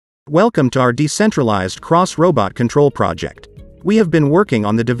Welcome to our decentralized cross-robot control project. We have been working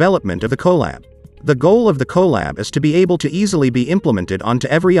on the development of the collab. The goal of the collab is to be able to easily be implemented onto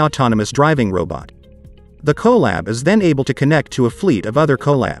every autonomous driving robot. The collab is then able to connect to a fleet of other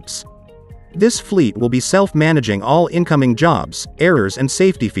collabs. This fleet will be self-managing all incoming jobs, errors and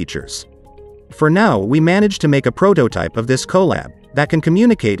safety features. For now, we managed to make a prototype of this collab that can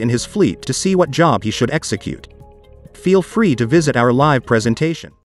communicate in his fleet to see what job he should execute. Feel free to visit our live presentation.